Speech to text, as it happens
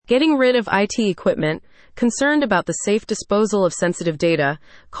Getting rid of IT equipment? Concerned about the safe disposal of sensitive data?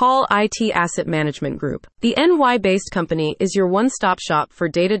 Call IT Asset Management Group. The NY-based company is your one-stop shop for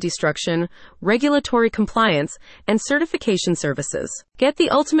data destruction, regulatory compliance, and certification services. Get the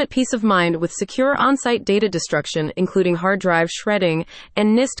ultimate peace of mind with secure on-site data destruction, including hard drive shredding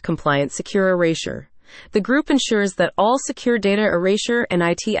and NIST-compliant secure erasure. The group ensures that all secure data erasure and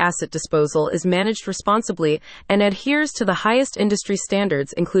IT asset disposal is managed responsibly and adheres to the highest industry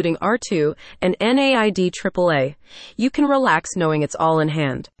standards, including R2 and NAID AAA. You can relax knowing it's all in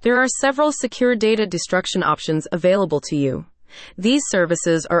hand. There are several secure data destruction options available to you. These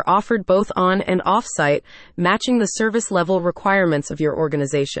services are offered both on and off-site, matching the service level requirements of your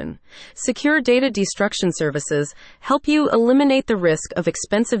organization. Secure data destruction services help you eliminate the risk of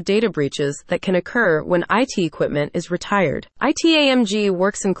expensive data breaches that can occur when IT equipment is retired. ITAMG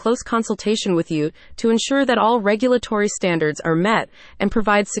works in close consultation with you to ensure that all regulatory standards are met and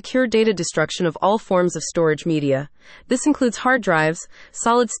provides secure data destruction of all forms of storage media. This includes hard drives,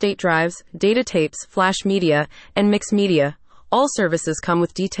 solid-state drives, data tapes, flash media, and mixed media. All services come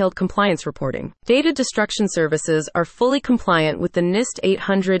with detailed compliance reporting. Data destruction services are fully compliant with the NIST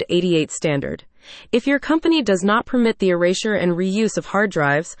 888 standard. If your company does not permit the erasure and reuse of hard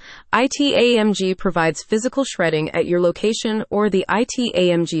drives, ITAMG provides physical shredding at your location or the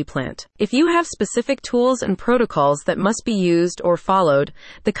ITAMG plant. If you have specific tools and protocols that must be used or followed,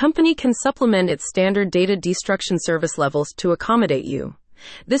 the company can supplement its standard data destruction service levels to accommodate you.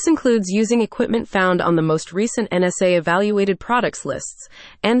 This includes using equipment found on the most recent NSA-evaluated products lists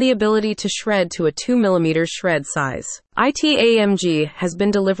and the ability to shred to a 2mm shred size. ITAMG has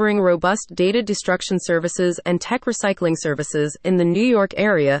been delivering robust data destruction services and tech recycling services in the New York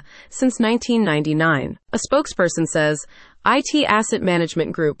area since 1999. A spokesperson says, IT Asset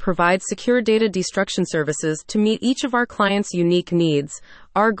Management Group provides secure data destruction services to meet each of our clients' unique needs.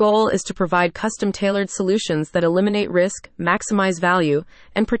 Our goal is to provide custom-tailored solutions that eliminate risk, maximize value,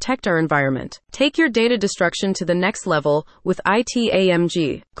 and protect our environment. Take your data destruction to the next level with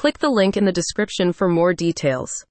ITAMG. Click the link in the description for more details.